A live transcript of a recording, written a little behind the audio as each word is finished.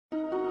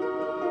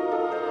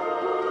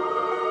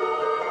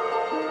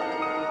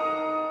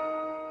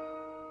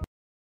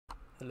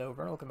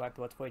over and welcome back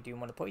to Let's Play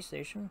Doom on the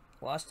PlayStation.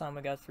 Last time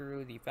we got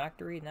through the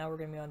factory, now we're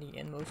going to be on the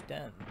Inomost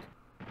den.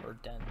 Or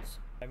dens.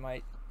 I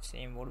might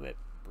seem a little bit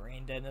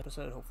brain dead in the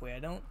episode, hopefully I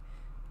don't.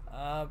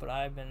 But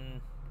I've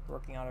been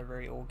working on a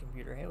very old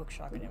computer. Hey, look,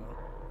 shotgun ammo.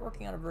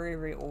 Working on a very,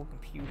 very old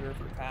computer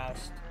for the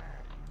past,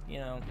 you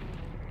know,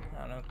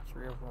 I don't know,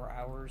 3 or 4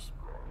 hours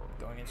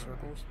going in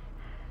circles.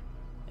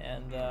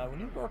 And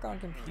when you work on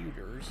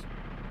computers,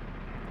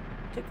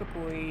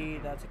 typically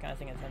that's the kind of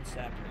thing that tends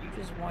to happen. You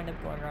just wind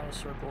up going around in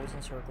circles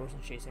and circles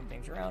and chasing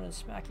things around and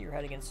smacking your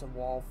head against the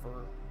wall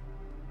for,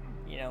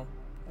 you know,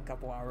 a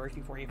couple hours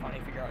before you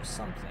finally figure out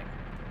something.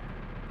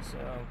 So,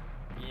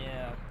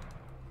 yeah,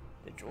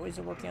 the joys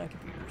of working on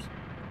computers.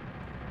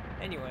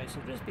 Anyway, so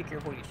just be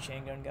careful with these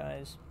chain gun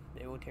guys.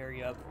 They will tear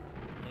you up,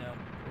 you know,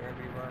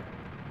 wherever you are.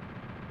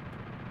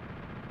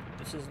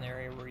 This is an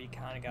area where you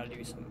kind of got to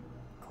do some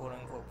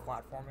quote-unquote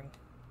platforming.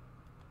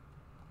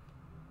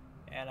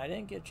 And I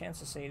didn't get a chance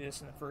to say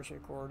this in the first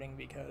recording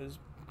because,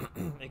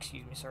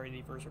 excuse me, sorry,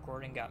 the first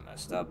recording got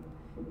messed up.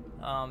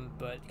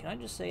 But can I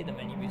just say the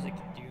menu music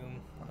to Doom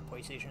on the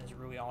PlayStation is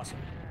really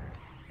awesome.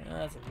 And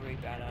that's a really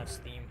badass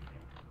theme.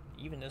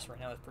 Even this right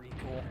now is pretty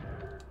cool.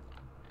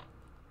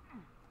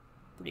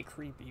 Pretty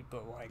creepy,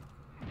 but like,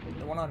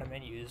 the one on the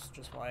menu is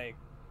just like,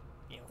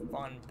 you know,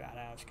 fun,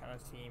 badass kind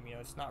of theme. You know,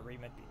 it's not really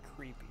meant to be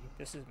creepy.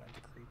 This is meant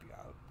to creep you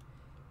out.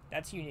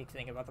 That's the unique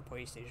thing about the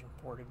PlayStation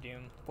port of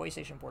Doom. The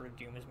PlayStation port of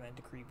Doom is meant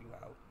to creep you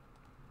out.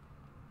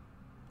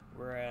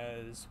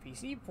 Whereas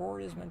PC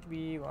port is meant to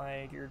be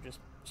like, you're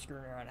just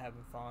screwing around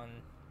having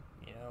fun,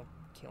 you know,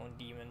 killing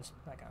demons,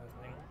 that kind of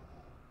thing.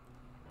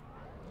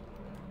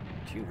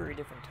 Two very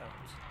different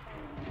tones.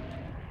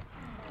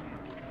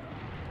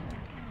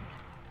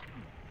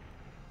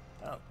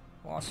 Oh,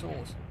 Lost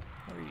Souls.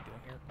 What are you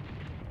doing here?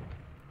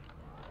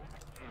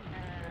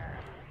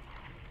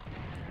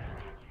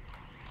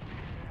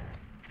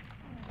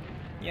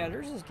 Yeah,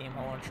 there's this game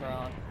I want to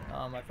try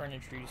on. My friend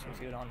introduced me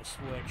to it on the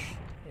Switch.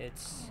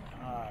 It's,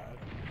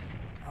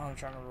 I'm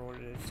trying to remember what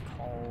it is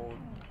called.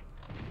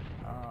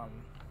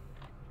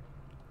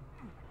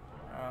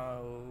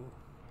 Oh,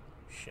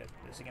 shit,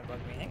 this is gonna bug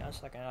me. Hang on a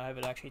second, I have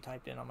it actually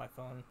typed in on my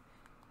phone.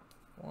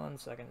 1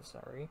 second,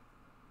 sorry.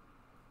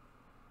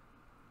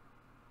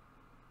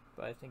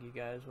 But I think you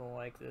guys will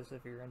like this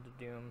if you're into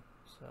Doom,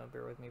 so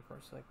bear with me for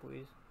a sec,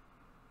 please.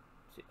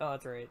 See, oh,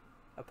 that's right,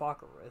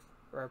 Apocalypse,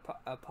 or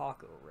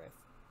Apocalypse.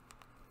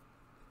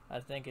 I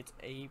think it's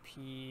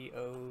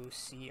Apocryph.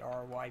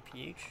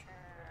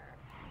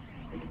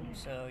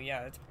 So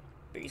yeah, it's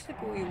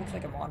basically looks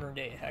like a modern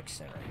day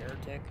Hexen or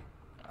Heretic.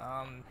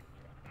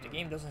 The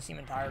game doesn't seem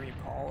entirely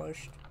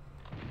polished.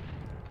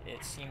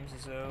 It seems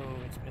as though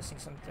it's missing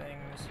some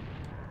things,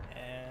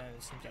 and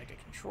it seems like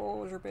the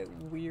controls are a bit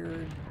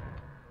weird.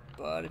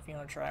 But if you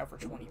want to try out for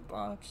 20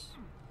 bucks,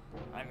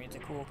 I mean, it's a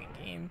cool looking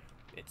game.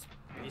 It's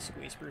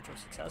basically a spiritual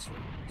successor,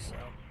 so.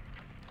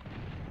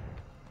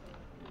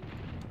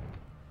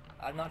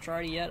 I've not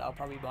tried it yet, I'll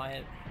probably buy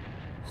it,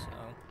 so.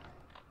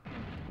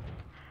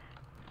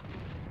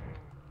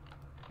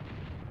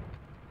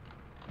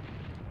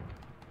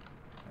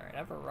 Alright, I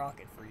have a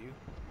rocket for you,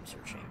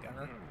 Mr. Chain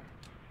Gunner.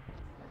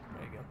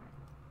 There you go.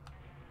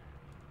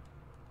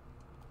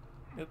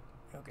 Nope,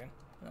 okay,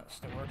 that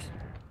still works.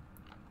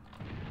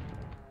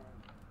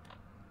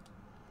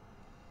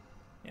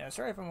 Yeah,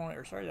 sorry that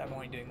I'm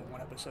only doing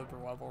 1 episode per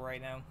level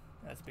right now.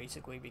 That's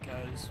basically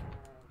because,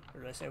 or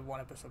did I say 1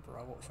 episode per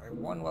level? Sorry,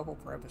 1 level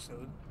per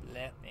episode.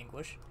 Bleh,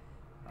 English.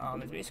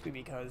 It's basically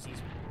because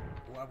these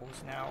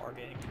levels now are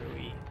getting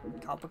really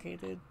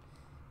complicated,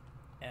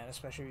 and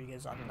especially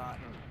because I'm not,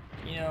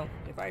 you know,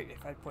 if I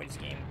played this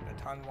game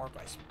a ton more, if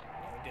I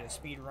did a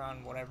speed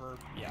run, whatever,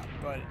 yeah.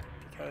 But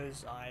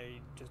because I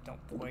just don't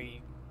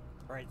play,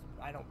 right?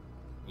 I don't,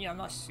 you know, I'm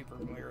not super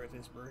familiar with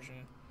this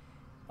version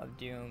of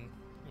Doom.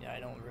 You know, I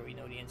don't really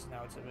know the ins and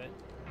outs of it,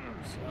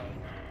 so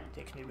it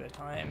takes me a bit of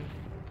time.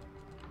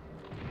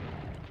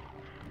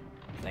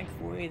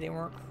 Thankfully, they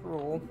weren't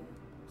cruel.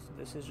 So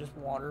this is just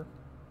water,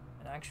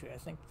 and actually, I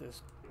think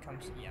this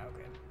comes. Yeah,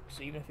 okay.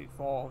 So even if you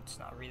fall, it's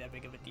not really that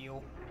big of a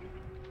deal.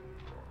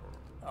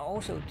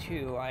 Also,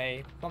 too,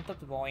 I bumped up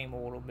the volume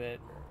a little bit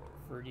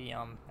for the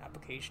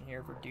application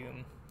here for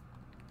Doom.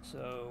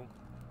 So,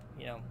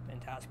 you know, in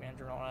Task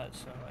Manager and all that.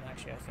 So, and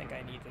actually, I think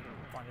I need to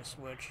find a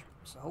switch.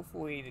 So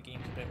hopefully the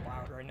game's a bit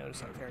louder. I noticed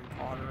that with Harry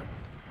Potter.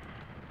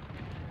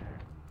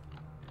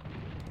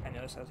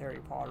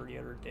 The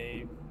other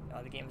day.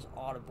 The game's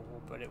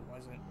audible, but it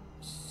wasn't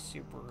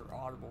super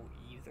audible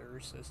either.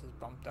 So this is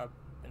bumped up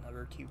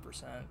another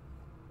 2%.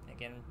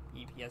 Again,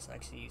 EPS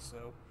XE.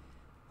 So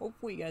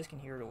hopefully you guys can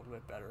hear it a little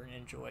bit better and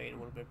enjoy it a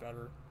little bit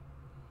better.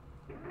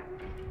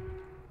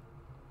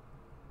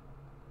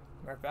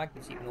 Matter of fact,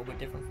 it's even a little bit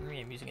different for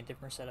me. I'm using a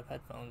different set of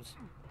headphones,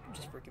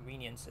 just for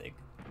convenience sake.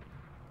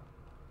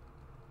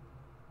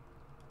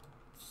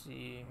 Let's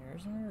see,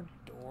 here's another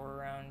door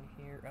around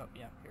here. Oh,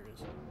 yeah, here it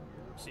is.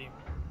 See,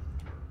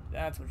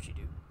 that's what you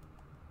do.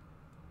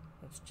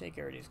 Let's take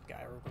care of this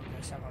guy real quick.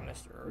 I somehow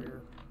missed it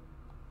earlier.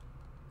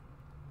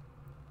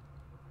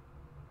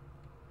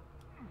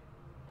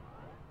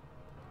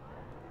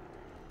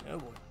 Oh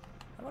boy.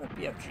 How about a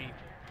BFG?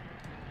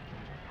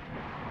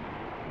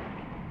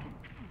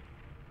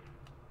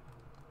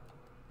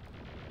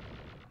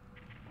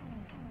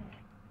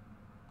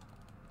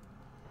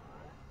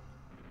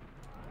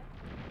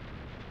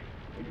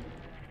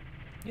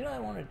 You know what I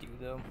want to do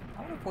though?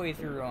 I want to play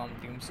through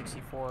Doom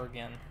 64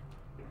 again.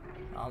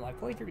 I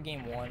played through the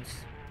game once,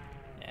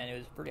 and it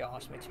was a pretty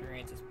awesome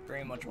experience. It's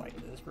very much like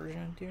this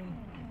version of Doom.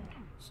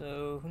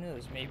 So who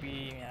knows?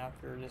 Maybe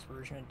after this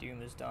version of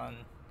Doom is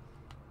done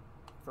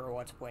for a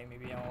Let's Play,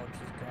 maybe I'll just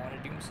go on to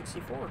Doom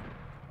 64.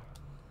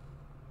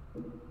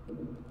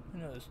 Who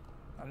knows?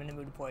 I'm in the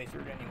mood to play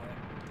through it anyway.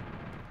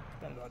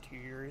 It's been about 2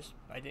 years.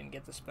 I didn't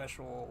get the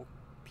special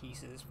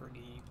pieces for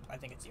the, I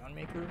think it's the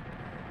Unmaker.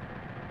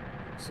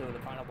 So the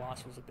final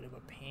boss was a bit of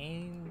a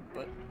pain,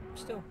 but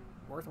still,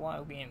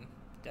 worthwhile game.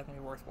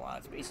 Definitely worthwhile.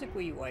 It's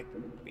basically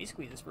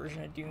this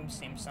version of Doom,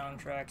 same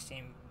soundtrack,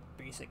 same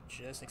basic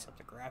gist, except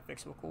the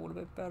graphics look a little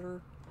bit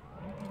better.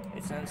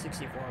 It's an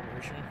N64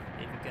 version,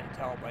 if you can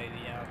tell by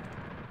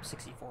the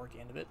 64 at the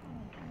end of it.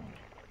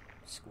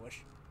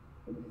 Squish.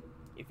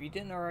 If you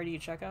didn't already,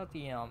 check out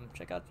the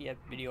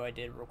video I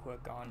did real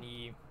quick on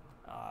the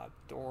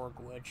door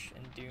glitch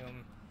in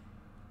Doom.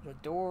 The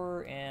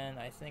door, and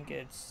I think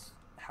it's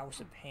House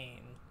of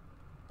Pain,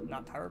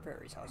 not Tyler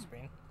Perry's House of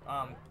Pain.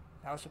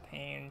 House of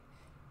Pain,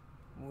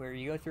 where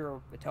you go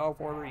through a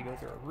teleporter, you go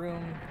through a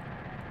room,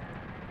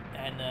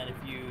 and then if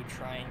you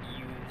try and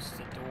use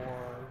the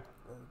door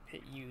or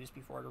hit use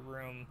before the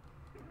room,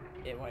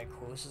 when it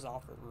closes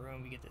off the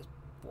room, you get this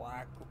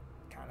black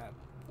kind of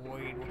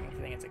void looking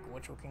thing. It's a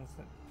glitch looking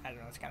thing. I don't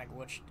know, it's kind of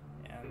glitched.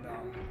 And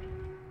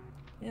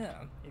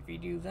yeah, if you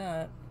do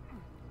that,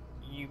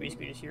 you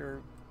basically just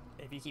hear,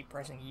 if you keep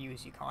pressing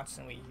use, you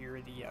constantly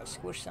hear the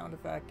squish sound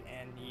effect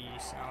and the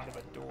sound of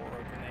a door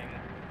opening.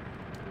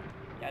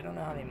 Yeah, I don't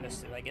know how they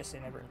missed it. I guess they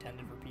never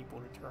intended for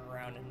people to turn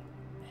around and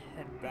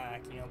head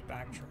back, you know,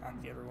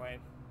 backtrack the other way.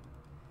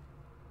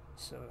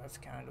 So that's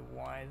kind of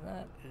why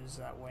that is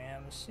that way,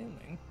 I'm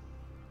assuming.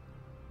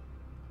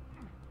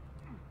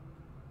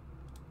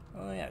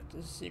 Oh yeah,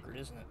 this is a secret,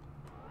 isn't it?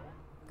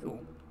 Cool.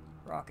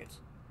 Rockets.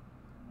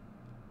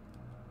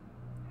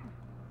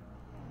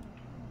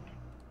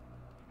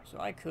 So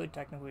I could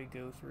technically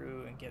go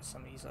through and get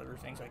some of these other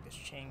things like this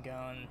chain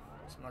gun,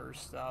 some other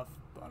stuff,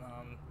 but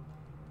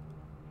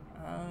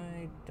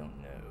I don't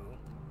know.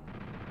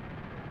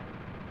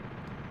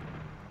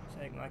 So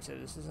like I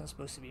said, this isn't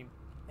supposed to be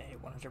a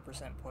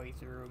 100%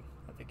 playthrough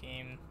of the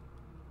game.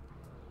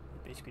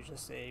 It's basically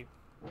just a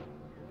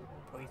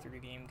play through the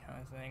game kind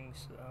of thing,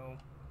 so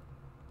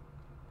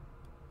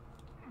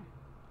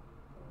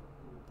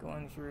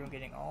going through and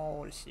getting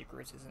all the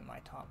secrets isn't my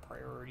top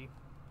priority.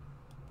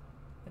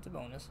 It's a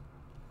bonus.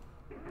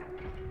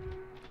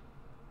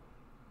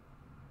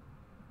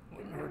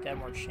 Wouldn't hurt to have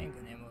more chain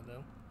gun ammo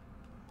though.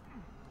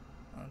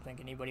 I don't think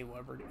anybody will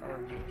ever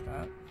argue with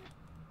that.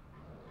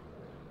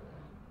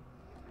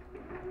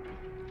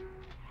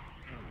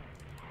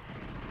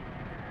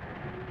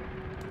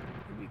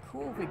 It'd be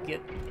cool if we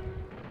get...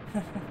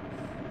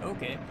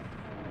 Okay.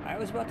 I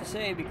was about to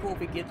say it'd be cool if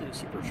we get to the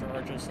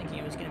supercharge. I was thinking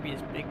it was going to be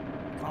this big,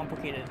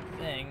 complicated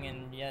thing,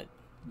 and yet,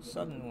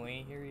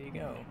 suddenly, here you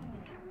go.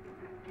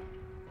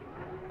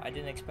 I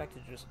didn't expect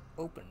it to just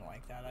open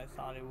like that. I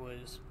thought it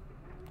was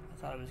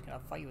going to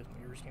fight with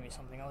me, or was going to be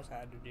something else I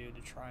had to do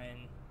to try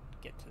and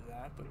get to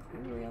that, but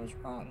clearly I was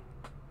wrong.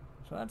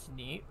 So that's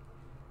neat.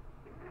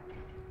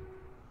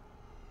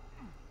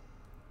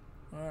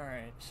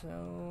 Alright,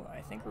 so I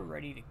think we're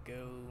ready to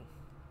go.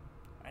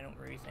 I don't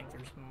really think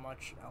there's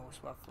much else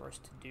left for us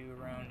to do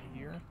around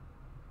here.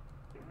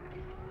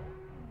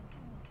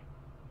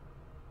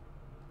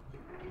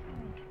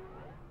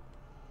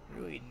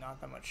 Really not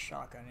that much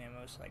shotgun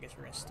ammo, so I guess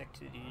we're going to stick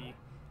to the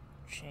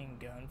chain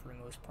gun for the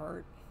most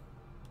part.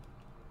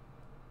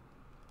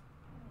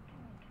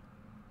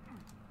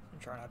 And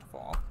try not to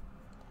fall.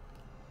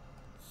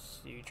 Let's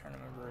see, trying to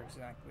remember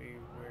exactly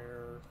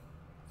where.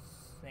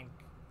 I think,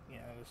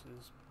 yeah, this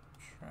is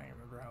trying to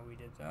remember how we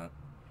did that.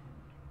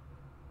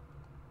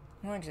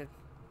 Like I said,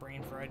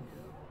 brain fried.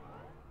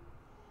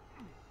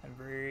 I'm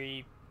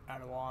very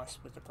at a loss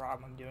with the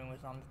problem I'm dealing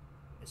with on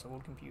this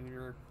old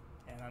computer,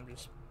 and I'm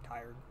just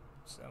tired.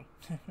 So,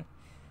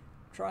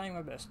 trying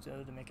my best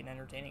to make an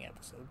entertaining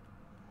episode.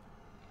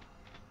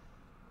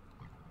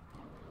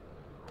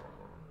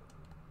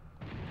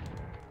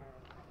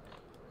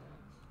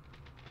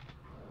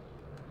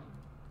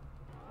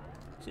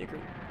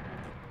 Secret.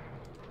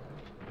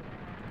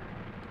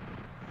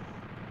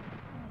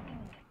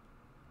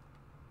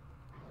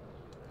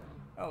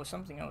 Oh,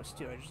 something else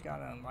too. I just got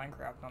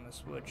Minecraft on the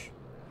Switch.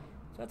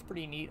 So that's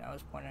pretty neat. I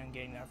was planning on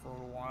getting that for a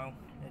little while.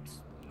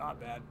 It's not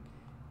bad.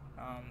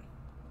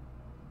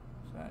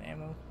 Is that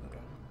ammo?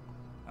 Okay.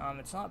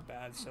 It's not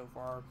bad so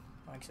far.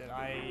 Like I said,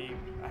 I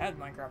had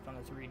Minecraft on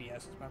the 3DS.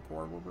 It's my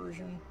portable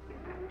version.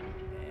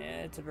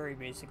 It's a very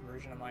basic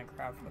version of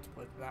Minecraft. Let's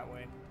put it that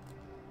way.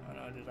 Oh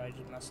no, did I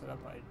just mess it up?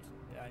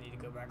 I need to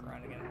go back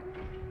around again.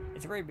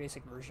 It's a very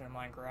basic version of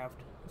Minecraft.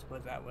 Let's put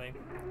it that way.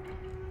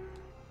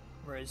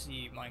 whereas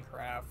the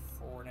Minecraft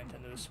for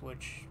Nintendo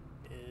Switch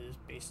is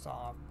based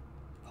off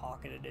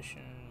Pocket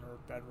Edition or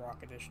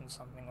Bedrock Edition,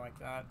 something like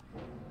that.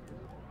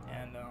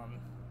 And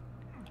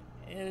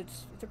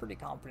it's a pretty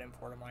competent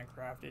port of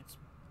Minecraft. It's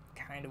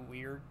kind of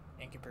weird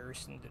in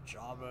comparison to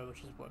Java,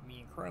 which is what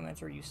me and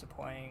Chronomance are used to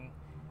playing.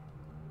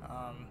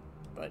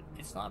 But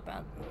it's not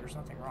bad though. There's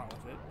nothing wrong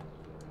with it.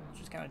 It's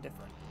just kind of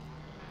different.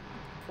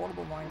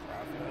 Portable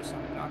Minecraft though, so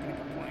I'm not going to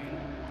complain.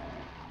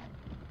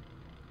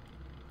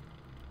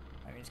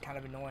 I mean, it's kind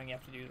of annoying. You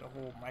have to do the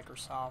whole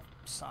Microsoft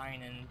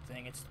sign-in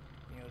thing. It's,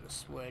 you know, the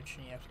Switch,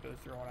 and you have to go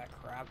through all that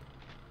crap.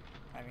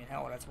 I mean,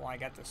 hell, that's why I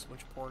got the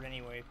Switch port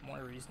anyway. One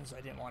of the reasons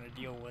I didn't want to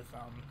deal with,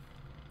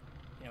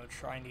 you know,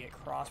 trying to get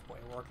crossplay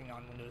working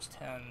on Windows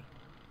 10.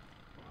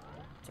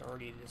 It's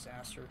already a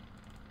disaster.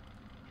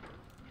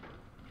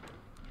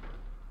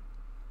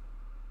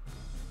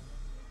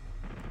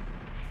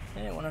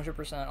 And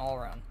 100% all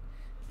around.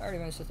 Alright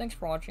guys, so thanks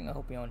for watching. I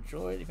hope you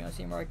enjoyed. If you want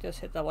to see more like this,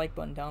 hit that like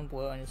button down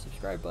below, and the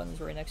subscribe button is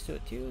right next to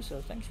it too.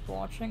 So thanks for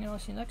watching, and I'll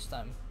see you next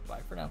time. Bye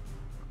for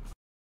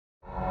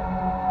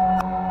now.